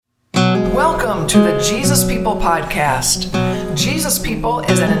Welcome to the Jesus People podcast. Jesus People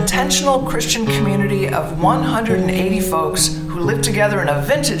is an intentional Christian community of 180 folks who live together in a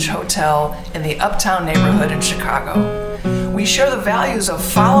vintage hotel in the Uptown neighborhood in Chicago. We share the values of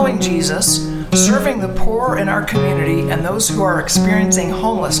following Jesus, serving the poor in our community and those who are experiencing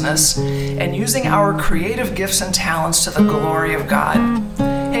homelessness, and using our creative gifts and talents to the glory of God.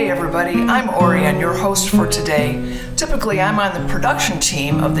 Hey everybody, I'm Oreon, your host for today. Typically, I'm on the production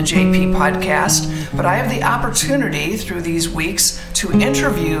team of the JP podcast, but I have the opportunity through these weeks to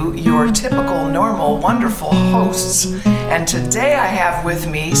interview your typical, normal, wonderful hosts. And today I have with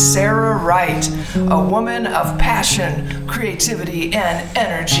me Sarah Wright, a woman of passion, creativity, and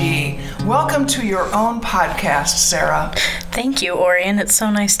energy. Welcome to your own podcast, Sarah. Thank you, Oreon. It's so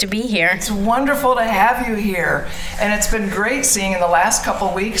nice to be here. It's wonderful to have you here. And it's been great seeing in the last couple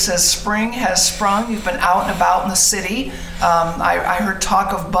of weeks as spring has sprung. You've been out and about in the city. I heard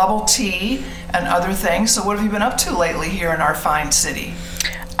talk of bubble tea and other things. So what have you been up to lately here in our fine city?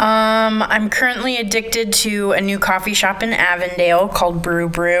 I'm currently addicted to a new coffee shop in Avondale called Brew.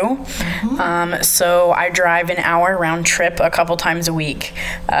 Mm-hmm. So I drive an hour round trip a couple times a week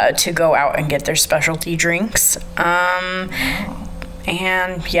to go out and get their specialty drinks. And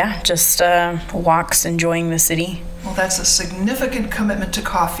yeah, just walks, enjoying the city. Well, that's a significant commitment to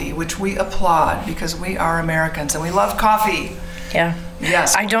coffee, which we applaud because we are Americans and we love coffee. Yeah.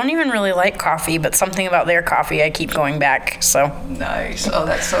 Yes. I don't even really like coffee, but something about their coffee, I keep going back, so. Nice. Oh,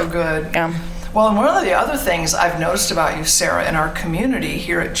 that's so good. Yeah. Well, and one of the other things I've noticed about you, Sarah, in our community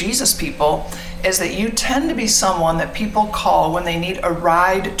here at Jesus People is that you tend to be someone that people call when they need a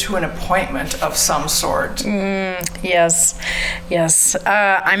ride to an appointment of some sort. Yes.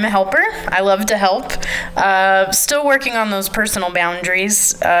 I'm a helper. I love to help. Still working on those personal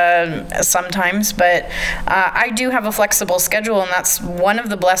boundaries sometimes, but I do have a flexible schedule, and that's one of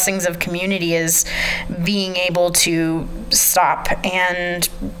the blessings of community is being able to stop and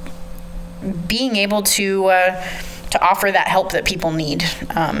being able to offer that help that people need.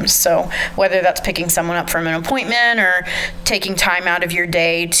 So whether that's picking someone up from an appointment or taking time out of your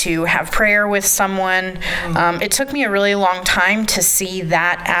day to have prayer with someone, it took me a really long time to see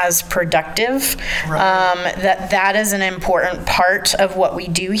that as productive, right. That is an important part of what we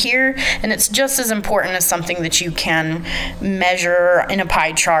do here. And it's just as important as something that you can measure in a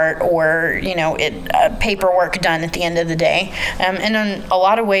pie chart or, paperwork done at the end of the day. And in a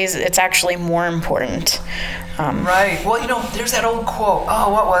lot of ways, it's actually more important. Right. Well, there's that old quote.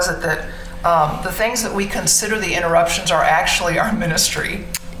 Oh, what was it? That the things that we consider the interruptions are actually our ministry.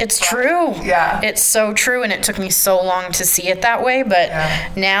 It's true. Yeah. It's so true, and it took me so long to see it that way, but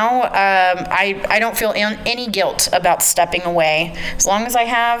now I don't feel any guilt about stepping away. As long as I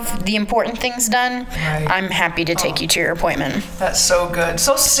have the important things done, right. I'm happy to take you to your appointment. That's so good.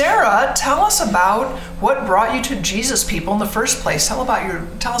 So Sarah, tell us about what brought you to Jesus People in the first place. Tell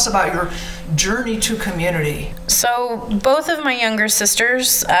us about your journey to community. So both of my younger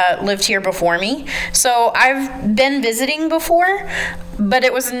sisters lived here before me. So I've been visiting before, but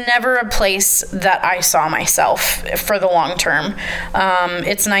it was never a place that I saw myself for the long term.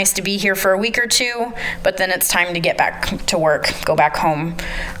 It's nice to be here for a week or two, but then it's time to get back to work, go back home.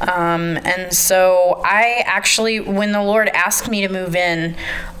 And so I actually, when the Lord asked me to move in,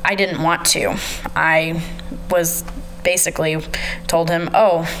 I didn't want to. I was basically told him,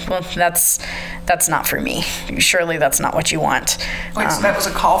 oh, well, that's not for me. Surely that's not what you want. Wait, so that was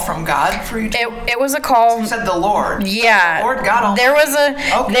a call from God for you? It was a call. You said the Lord. Yeah. The Lord God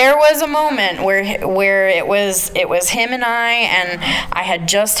Almighty. There was a moment where it was him and I had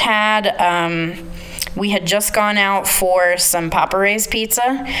just had we had just gone out for some Papa Ray's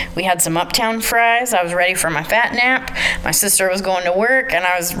pizza. We had some Uptown fries. I was ready for my fat nap. My sister was going to work, and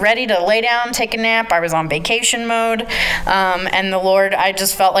I was ready to lay down, take a nap. I was on vacation mode, and the Lord, I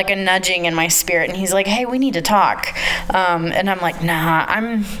just felt like a nudging in my spirit, and He's like, "Hey, we need to talk." And I'm like, "Nah,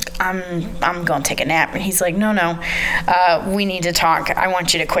 I'm going to take a nap." And He's like, "No, we need to talk. I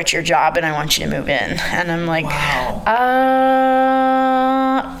want you to quit your job, and I want you to move in." And I'm like, wow.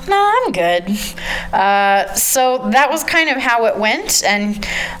 No, I'm good. So that was kind of how it went, and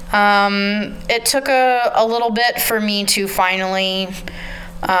it took a little bit for me to finally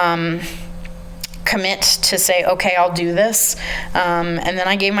commit to say, okay, I'll do this. And then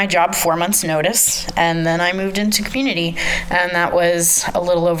I gave my job 4 months notice, and then I moved into community, and that was a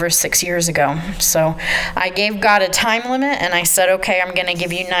little over 6 years ago. So I gave God a time limit, and I said, okay, I'm going to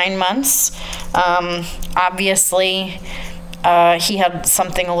give you 9 months. Obviously, he had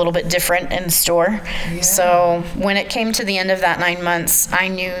something a little bit different in store. Yeah. So when it came to the end of that 9 months, I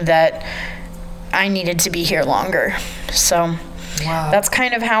knew that I needed to be here longer. So Wow. That's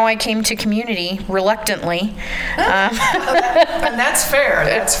kind of how I came to community, reluctantly. And that's fair.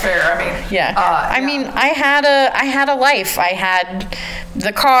 That's fair. I mean, yeah. I mean, I had a life. I had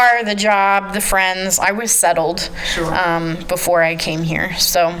the car, the job, the friends. I was settled. Sure. Before I came here.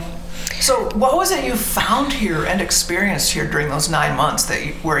 So what was it you found here and experienced here during those 9 months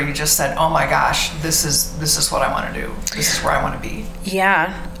where you just said, "Oh my gosh, this is what I want to do. This is where I want to be"?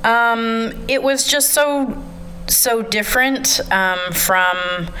 Yeah. It was just so different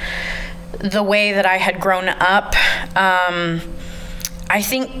from the way that I had grown up. I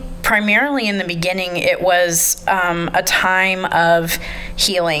think primarily in the beginning it was a time of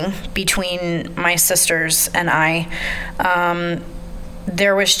healing between my sisters and I.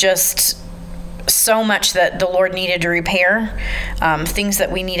 There was just so much that the Lord needed to repair, things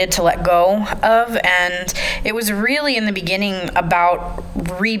that we needed to let go of. And it was really in the beginning about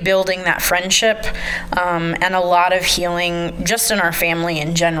rebuilding that friendship, and a lot of healing just in our family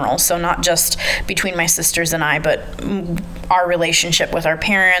in general. So not just between my sisters and I, but our relationship with our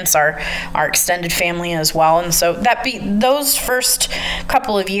parents, our extended family as well. And so those first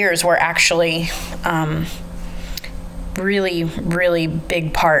couple of years were actually really, really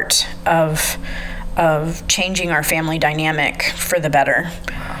big part of changing our family dynamic for the better.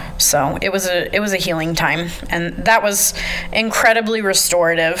 So it was a healing time, and that was incredibly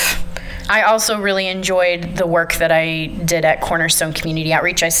restorative. I also really enjoyed the work that I did at Cornerstone Community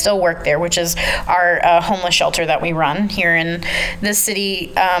Outreach. I still work there, which is our homeless shelter that we run here in the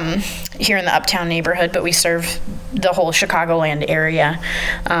city, here in the Uptown neighborhood, but we serve the whole Chicagoland area.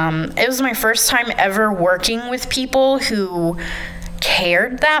 It was my first time ever working with people who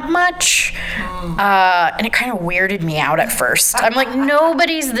cared that much, and it kind of weirded me out at first. I'm like,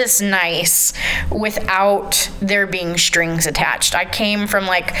 nobody's this nice without there being strings attached. I came from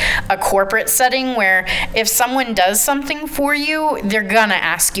like a corporate setting where if someone does something for you, they're gonna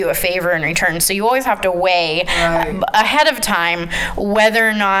ask you a favor in return. So you always have to weigh ahead of time whether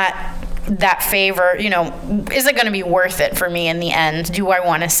or not that favor, is it going to be worth it for me in the end? Do I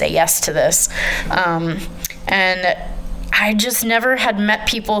want to say yes to this? And I just never had met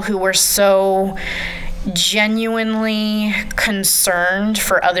people who were so genuinely concerned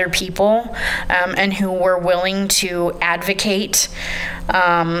for other people, and who were willing to advocate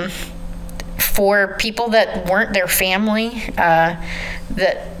for people that weren't their family,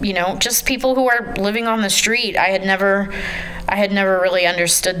 just people who are living on the street. I had never really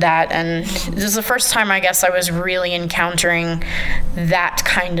understood that, and this is the first time I guess I was really encountering that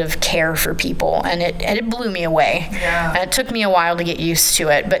kind of care for people, and it blew me away. Yeah. And it took me a while to get used to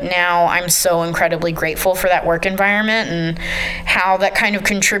it, but now I'm so incredibly grateful for that work environment and how that kind of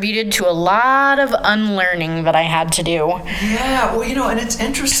contributed to a lot of unlearning that I had to do. Yeah, well, and it's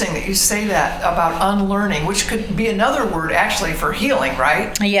interesting that you say that about unlearning, which could be another word actually for healing,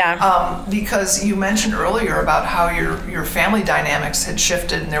 right? Yeah. Because you mentioned earlier about how your family dynamics had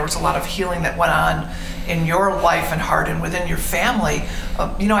shifted, and there was a lot of healing that went on in your life and heart and within your family.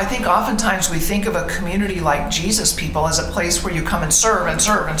 I think oftentimes we think of a community like Jesus People as a place where you come and serve and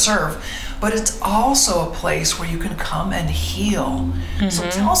serve and serve, but it's also a place where you can come and heal. Mm-hmm. So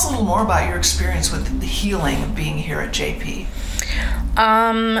tell us a little more about your experience with the healing of being here at JP.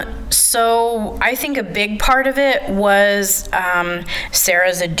 So I think a big part of it was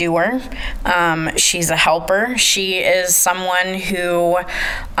Sarah's a doer. She's a helper. She is someone who,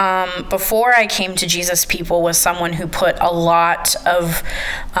 before I came to Jesus People, was someone who put a lot of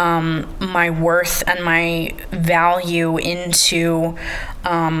my worth and my value into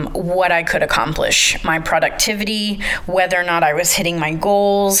what I could accomplish, my productivity, whether or not I was hitting my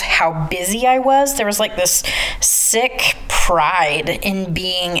goals, how busy I was. There was like this sick pride in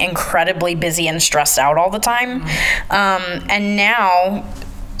being incredibly busy and stressed out all the time. And now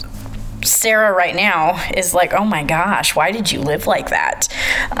Sarah right now is like, oh my gosh, why did you live like that?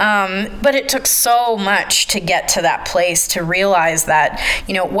 But it took so much to get to that place to realize that,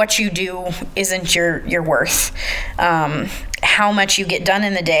 what you do isn't your worth. How much you get done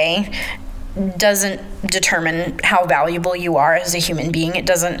in the day doesn't determine how valuable you are as a human being. It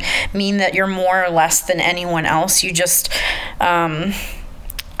doesn't mean that you're more or less than anyone else. You just, I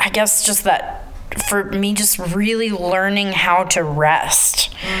guess just that, for me, just really learning how to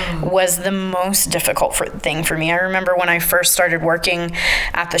rest was the most difficult thing for me. I remember when I first started working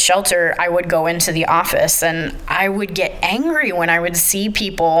at the shelter, I would go into the office and I would get angry when I would see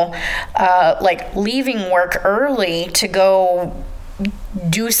people like leaving work early to go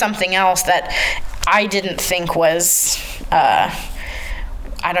do something else that I didn't think was,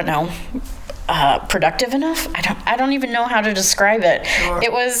 productive enough. I don't even know how to describe it. Sure.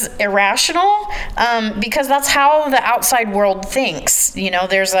 It was irrational, because that's how the outside world thinks. You know,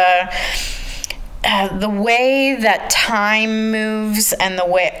 there's the way that time moves and the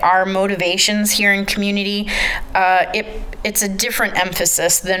way our motivations here in community, it's a different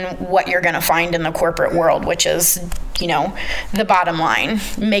emphasis than what you're going to find in the corporate world, which is, you know, the bottom line,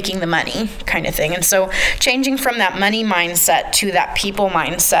 making the money kind of thing. And so changing from that money mindset to that people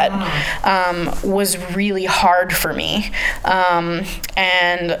mindset was really hard for me. And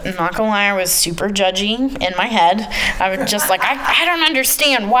not gonna lie, I was super judgy in my head. I was just like, I don't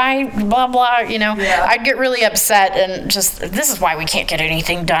understand why, blah, blah, you know. Yeah. I'd get really upset and just, this is why we can't get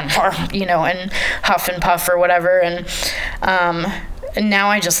anything done, or, you know, and huff and puff or whatever. And now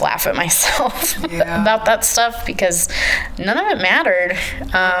I just laugh at myself about that stuff, because none of it mattered.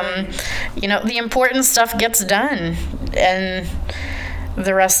 You know, the important stuff gets done, and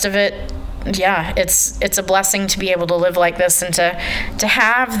the rest of it, it's a blessing to be able to live like this and to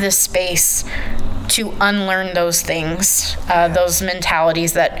have this space to unlearn those things, those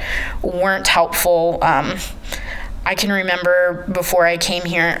mentalities that weren't helpful. I can remember before I came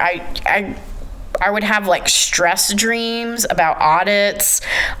here, I would have like stress dreams about audits.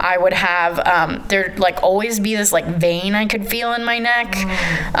 I would have, there'd like always be this like vein I could feel in my neck.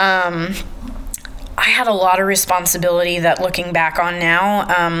 I had a lot of responsibility that, looking back on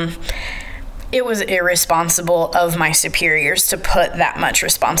now, it was irresponsible of my superiors to put that much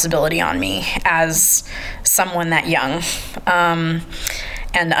responsibility on me as someone that young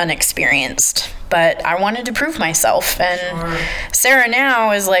and unexperienced. But I wanted to prove myself. And sure. Sarah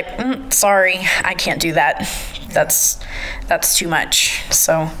now is like, sorry, I can't do that. That's too much.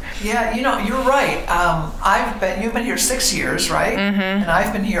 So yeah, you know, you're right. You've been here 6 years, right? Mm-hmm. And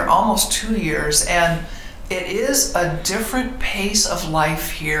I've been here almost 2 years, and it is a different pace of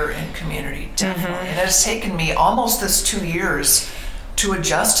life here in community, definitely. Mm-hmm. And it has taken me almost this 2 years to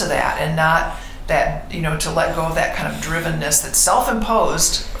adjust to that, and not that, you know, to let go of that kind of drivenness that's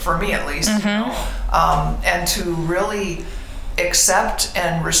self-imposed, for me at least, mm-hmm. you know, and to really accept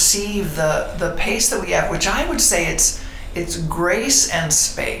and receive the pace that we have, which I would say it's grace and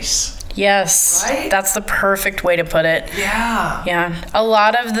space. Yes, right? That's the perfect way to put it. Yeah. Yeah. A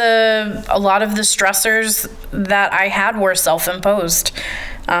lot of the stressors that I had were self-imposed.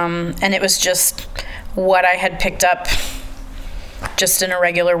 And it was just what I had picked up just in a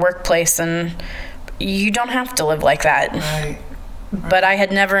regular workplace, and you don't have to live like that. Right. But I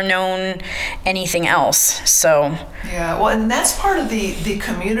had never known anything else. So yeah, well, and that's part of the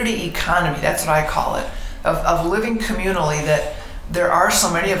community economy. That's what I call it, of living communally, that there are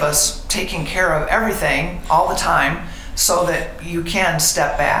so many of us taking care of everything all the time, so that you can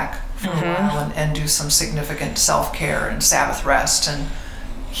step back for mm-hmm. a while and do some significant self-care and Sabbath rest and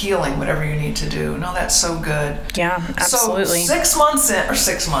healing, whatever you need to do. No, that's so good. Yeah, absolutely. So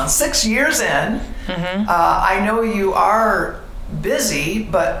 6 years in, mm-hmm. I know you are busy,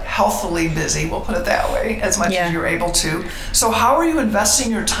 but healthily busy, we'll put it that way, as much as you're able to. So how are you investing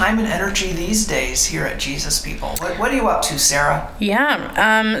your time and energy these days here at Jesus People? What are you up to, Sarah?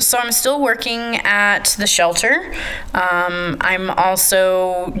 Yeah, so I'm still working at the shelter. I'm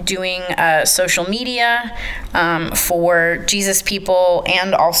also doing social media for Jesus People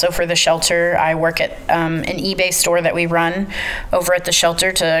and also for the shelter. I work at an eBay store that we run over at the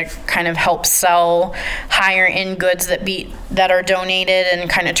shelter to kind of help sell higher end goods that are donated and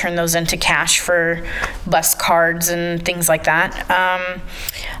kind of turn those into cash for bus cards and things like that.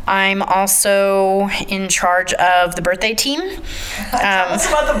 I'm also in charge of the birthday team. Tell us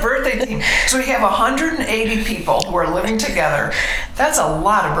about the birthday team. So we have 180 people who are living together. That's a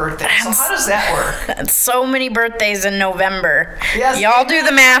lot of birthdays. So how does that work? That's so many birthdays in November. Yes, y'all do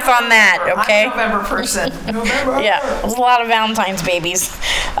the math on that, okay? I'm a November person. November. Yeah, there's a lot of Valentine's babies.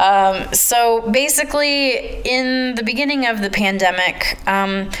 So basically, in the beginning of the pandemic,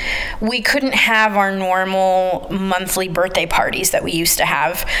 we couldn't have our normal monthly birthday parties that we used to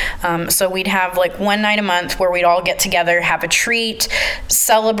have. So we'd have like one night a month where we'd all get together, have a treat,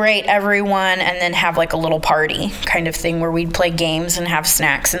 celebrate everyone, and then have like a little party kind of thing where we'd play games and have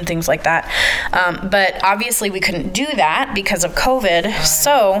snacks and things like that. But obviously we couldn't do that because of COVID. Right.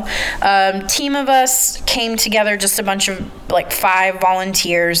 So team of us came together, just a bunch of like 5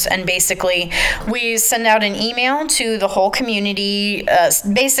 volunteers, and basically we send out an email to the whole community,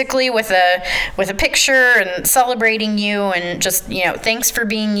 basically with a picture and celebrating you, and just, you know, thanks for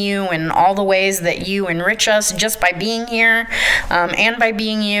being you and all the ways that you enrich us just by being here, and by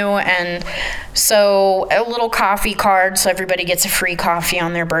being you. And so a little coffee card, so everybody gets a free coffee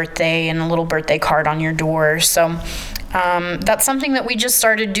on their birthday, and a little birthday card on your door. So That's something that we just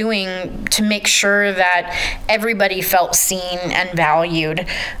started doing to make sure that everybody felt seen and valued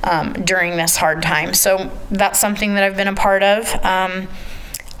during this hard time. So that's something that I've been a part of.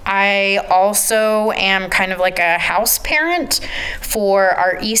 I also am kind of like a house parent for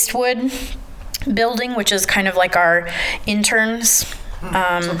our Eastwood building, which is kind of like our interns.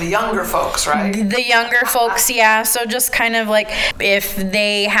 So the younger folks, right? The younger folks, yeah. So just kind of like if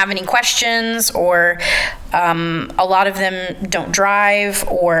they have any questions, or a lot of them don't drive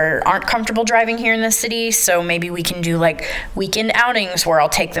or aren't comfortable driving here in the city. So maybe we can do like weekend outings where I'll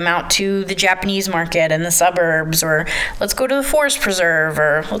take them out to the Japanese market in the suburbs, or let's go to the Forest Preserve,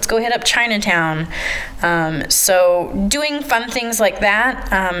 or let's go hit up Chinatown. So doing fun things like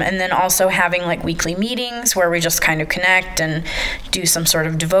that. And then also having like weekly meetings where we just kind of connect and do some sort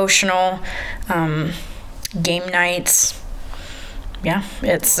of devotional, game nights. Yeah,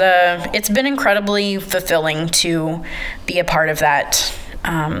 it's been incredibly fulfilling to be a part of that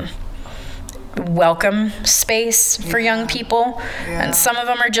welcome space for young people. Yeah. And some of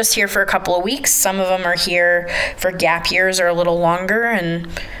them are just here for a couple of weeks. Some of them are here for gap years or a little longer.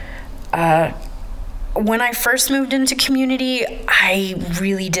 And when I first moved into community, I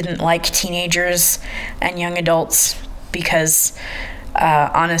really didn't like teenagers and young adults because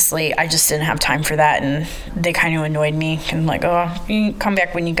honestly, I just didn't have time for that, and they kind of annoyed me. And like, oh, you come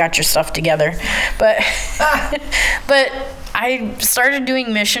back when you got your stuff together. But but I started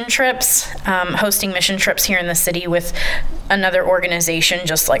doing mission trips, hosting mission trips here in the city with another organization,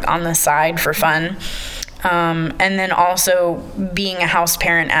 just like on the side for fun. And then also being a house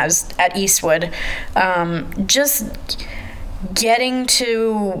parent at Eastwood, just getting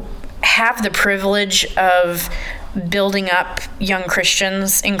to have the privilege of building up young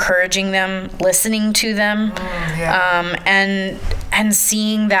Christians, encouraging them, listening to them, and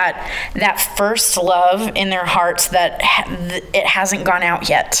seeing that first love in their hearts, that it hasn't gone out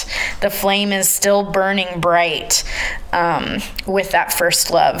yet. The flame is still burning bright with that first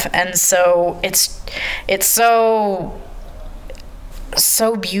love. And so it's so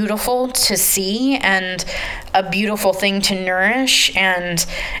beautiful to see, and a beautiful thing to nourish, and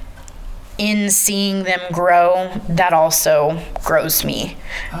in seeing them grow, that also grows me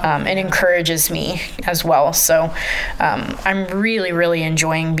and encourages me as well. So I'm really, really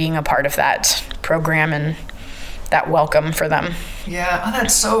enjoying being a part of that program and that welcome for them. Yeah,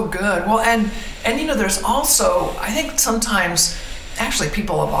 that's so good. Well, and there's also, I think sometimes actually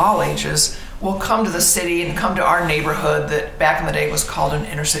people of all ages will come to the city and come to our neighborhood that back in the day was called an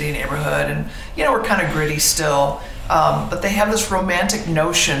inner city neighborhood. And, we're kind of gritty still. But they have this romantic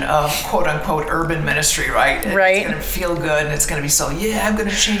notion of quote unquote urban ministry, right? And right. It's going to feel good, and it's going to be so, I'm going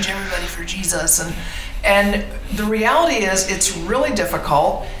to change everybody for Jesus. And the reality is it's really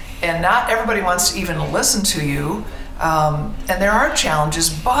difficult, and not everybody wants to even listen to you. And there are challenges,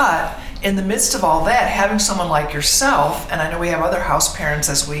 but in the midst of all that, having someone like yourself, and I know we have other house parents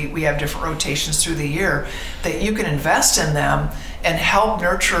as we have different rotations through the year, that you can invest in them and help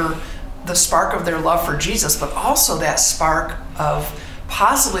nurture the spark of their love for Jesus, but also that spark of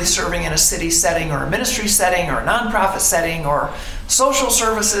possibly serving in a city setting or a ministry setting or a nonprofit setting or social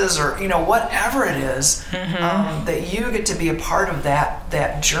services or whatever it is, that you get to be a part of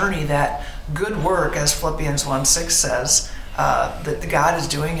that journey, that good work, as Philippians 1:6 says, that God is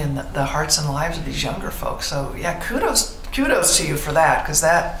doing in the hearts and lives of these younger folks. So yeah, kudos to you for that, because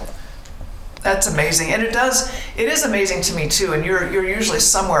that's amazing. And it is amazing to me too. And you're usually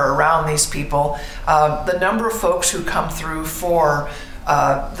somewhere around these people. The number of folks who come through for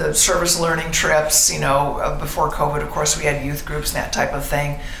the service learning trips, before COVID, of course, we had youth groups and that type of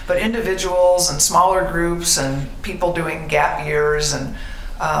thing, but individuals and smaller groups and people doing gap years, and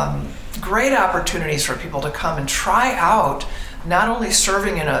great opportunities for people to come and try out not only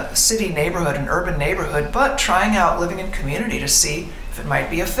serving in a city neighborhood, an urban neighborhood, but trying out living in community to see if it might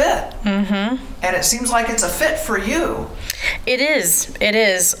be a fit. Mm-hmm. And it seems like it's a fit for you. It is.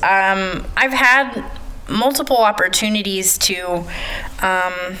 I've had multiple opportunities to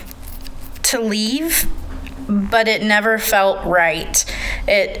leave, but it never felt right.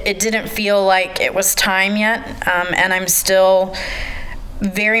 It didn't feel like it was time yet, and I'm still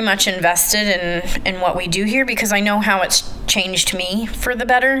very much invested in what we do here, because I know how it's changed me for the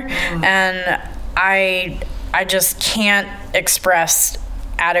better. And I just can't express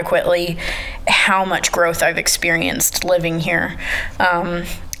adequately how much growth I've experienced living here,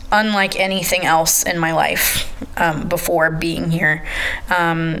 unlike anything else in my life before being here.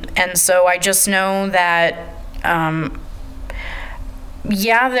 And so I just know that,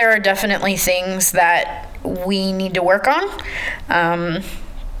 there are definitely things that we need to work on.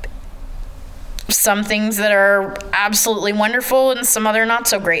 some things that are absolutely wonderful and some other not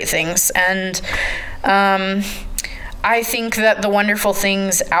so great things. And I think that the wonderful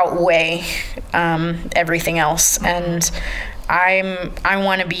things outweigh everything else. And I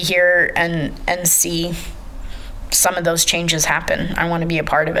want to be here and see some of those changes happen. I want to be a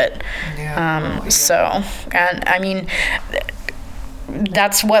part of it. So, and I mean,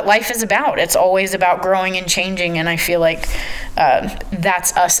 that's what life is about. It's always about growing and changing, and I feel like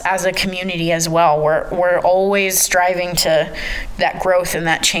that's us as a community as well. We're always striving to that growth and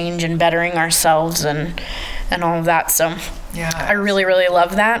that change and bettering ourselves and all of that. So I really, really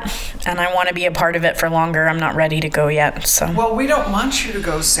love that, and I want to be a part of it for longer. I'm not ready to go yet. So well, we don't want you to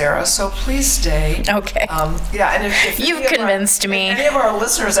go, Sarah, so please stay. Okay. And if you've convinced me. If any of our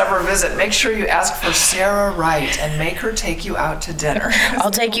listeners ever visit, make sure you ask for Sarah Wright and make her take you out to dinner. I'll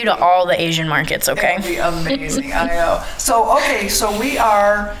take you to all the Asian markets, okay? That would be amazing. I know. So we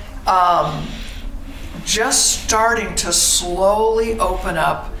are just starting to slowly open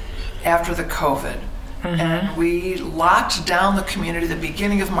up after the COVID. And we locked down the community the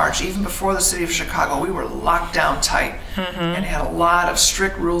beginning of March. Even before the city of Chicago, we were locked down tight and had a lot of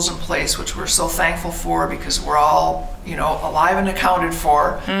strict rules in place, which we're so thankful for because we're all, alive and accounted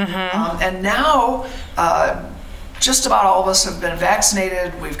for. And now, just about all of us have been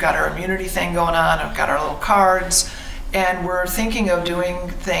vaccinated. We've got our immunity thing going on. We've got our little cards. And we're thinking of doing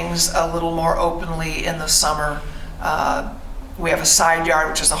things a little more openly in the summer. We have a side yard,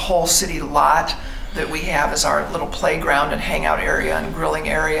 which is a whole city lot that we have as our little playground and hangout area and grilling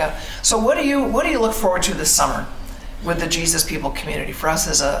area. So what do you look forward to this summer with the Jesus People community for us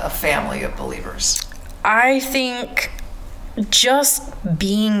as a family of believers? I think just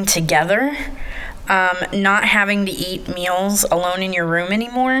being together, not having to eat meals alone in your room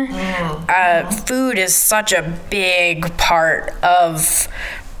anymore. Food is such a big part of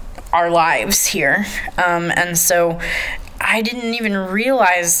our lives here. And so I didn't even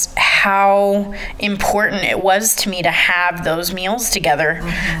realize how important it was to me to have those meals together.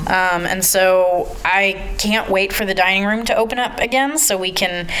 And so I can't wait for the dining room to open up again so we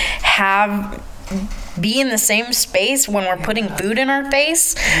can be in the same space when we're putting food in our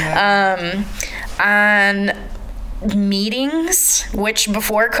face. And meetings, which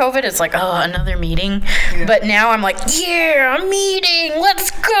before COVID it's like, oh, another meeting, but now I'm like, yeah, a meeting, let's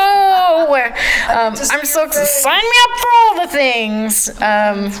go. I'm so excited. Sign me up for all the things,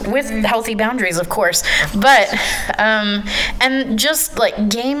 with healthy boundaries, of course, but and just like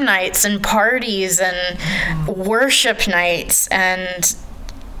game nights and parties and worship nights and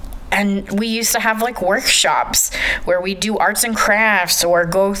we used to have like workshops where we do arts and crafts or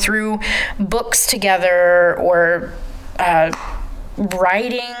go through books together or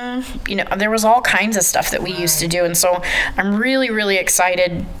writing. There was all kinds of stuff that we used to do. And so I'm really, really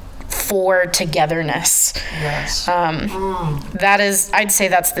excited for togetherness. Yes. That is, I'd say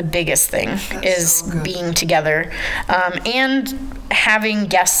that's the biggest thing, is so being together and having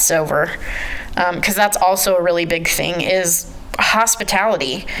guests over. Because that's also a really big thing, is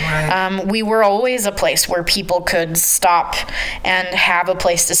hospitality. Right. We were always a place where people could stop and have a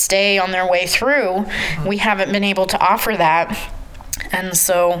place to stay on their way through. We haven't been able to offer that. And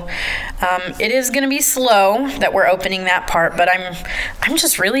so it is going to be slow that we're opening that part, but I'm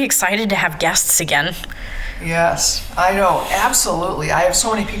just really excited to have guests again. Yes, I know, absolutely. I have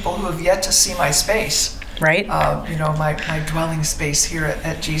so many people who have yet to see my space. Right. My dwelling space here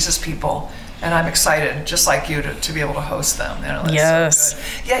at Jesus People. And I'm excited, just like you, to be able to host them. Yes.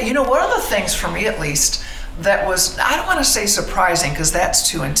 So yeah, one of the things for me, at least, that was, I don't want to say surprising because that's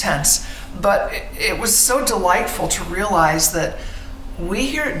too intense, but it was so delightful to realize that we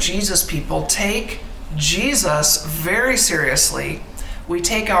here at Jesus People take Jesus very seriously. We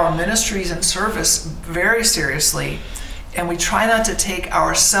take our ministries and service very seriously, and we try not to take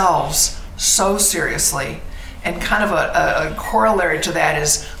ourselves so seriously. And kind of a corollary to that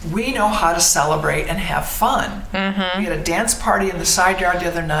is we know how to celebrate and have fun. We had a dance party in the side yard the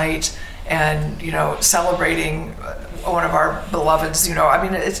other night and, celebrating one of our beloveds.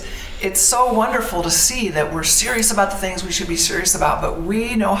 It's so wonderful to see that we're serious about the things we should be serious about, but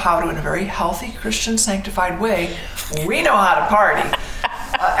we know how to, in a very healthy, Christian, sanctified way, we know how to party.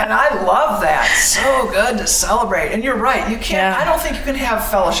 And I love that. So good to celebrate. And you're right. You can't. I don't think you can have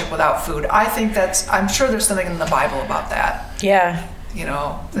fellowship without food. I think I'm sure there's something in the Bible about that. Yeah.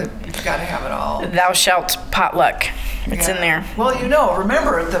 That you've got to have it all. Thou shalt potluck. It's in there. Well,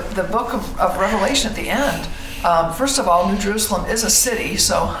 remember the book of Revelation at the end. First of all, New Jerusalem is a city.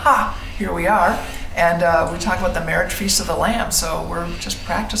 So, here we are. And we talk about the marriage feast of the Lamb, so we're just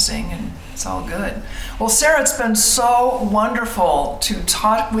practicing, and it's all good. Well, Sarah, it's been so wonderful to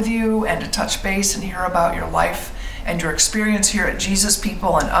talk with you and to touch base and hear about your life and your experience here at Jesus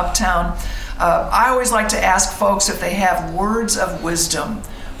People in Uptown. I always like to ask folks if they have words of wisdom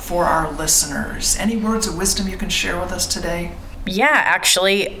for our listeners. Any words of wisdom you can share with us today? Yeah,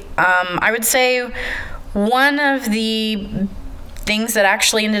 actually, I would say one of the things that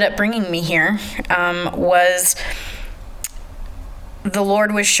actually ended up bringing me here was the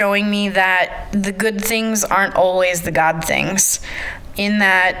Lord was showing me that the good things aren't always the God things. In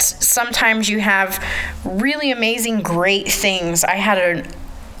that sometimes you have really amazing, great things. I had an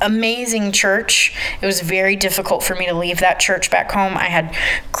amazing church. It was very difficult for me to leave that church back home. I had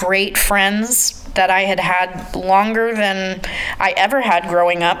great friends that I had had longer than I ever had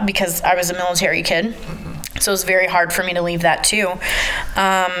growing up because I was a military kid. So it was very hard for me to leave that too.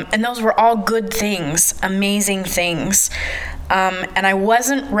 And those were all good things, amazing things. And I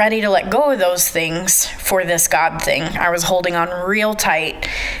wasn't ready to let go of those things for this God thing. I was holding on real tight.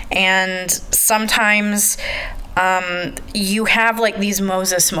 And sometimes you have like these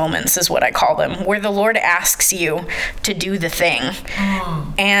Moses moments, is what I call them, where the Lord asks you to do the thing.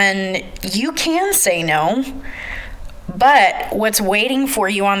 And you can say no. But what's waiting for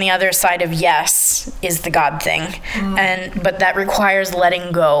you on the other side of yes is the God thing. But that requires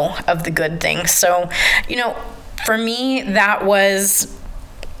letting go of the good thing. So, for me, that was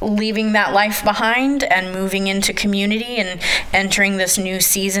leaving that life behind and moving into community and entering this new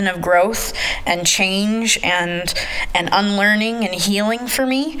season of growth and change and unlearning and healing for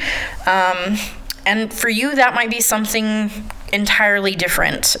me. And for you, that might be something entirely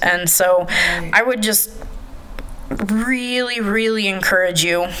different. And so I would just really, really encourage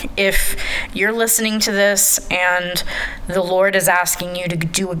you, if you're listening to this and the Lord is asking you to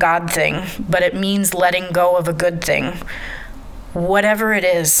do a God thing, but it means letting go of a good thing, whatever it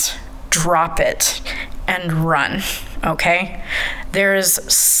is, drop it and run, okay?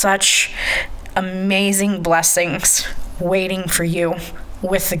 There's such amazing blessings waiting for you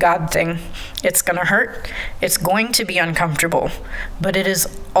with the God thing. It's going to hurt. It's going to be uncomfortable, but it is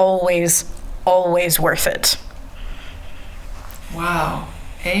always, always worth it. Wow.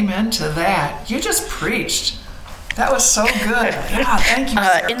 Amen to that. You just preached. That was so good. Yeah, thank you,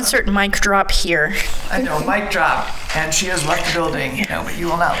 Sarah. Insert mic drop here. I know, mic drop. And she has left the building, but you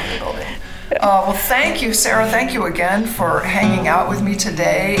will not leave the building. Well, thank you, Sarah. Thank you again for hanging out with me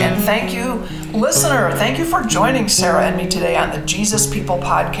today. And thank you, listener. Thank you for joining Sarah and me today on the Jesus People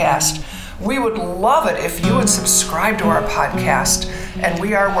podcast. We would love it if you would subscribe to our podcast. And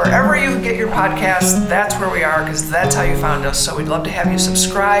we are wherever you get your podcasts, that's where we are, because that's how you found us. So we'd love to have you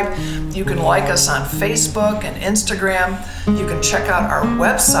subscribe. You can like us on Facebook and Instagram. You can check out our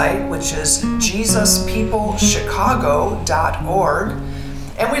website, which is JesusPeopleChicago.org.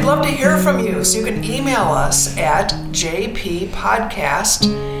 And we'd love to hear from you. So you can email us at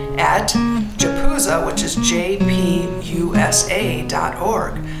jppodcast@JPUSA, which is jpusa.org.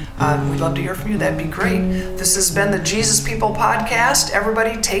 We'd love to hear from you. That'd be great. This has been the Jesus People podcast.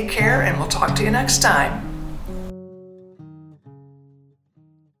 Everybody take care, and we'll talk to you next time.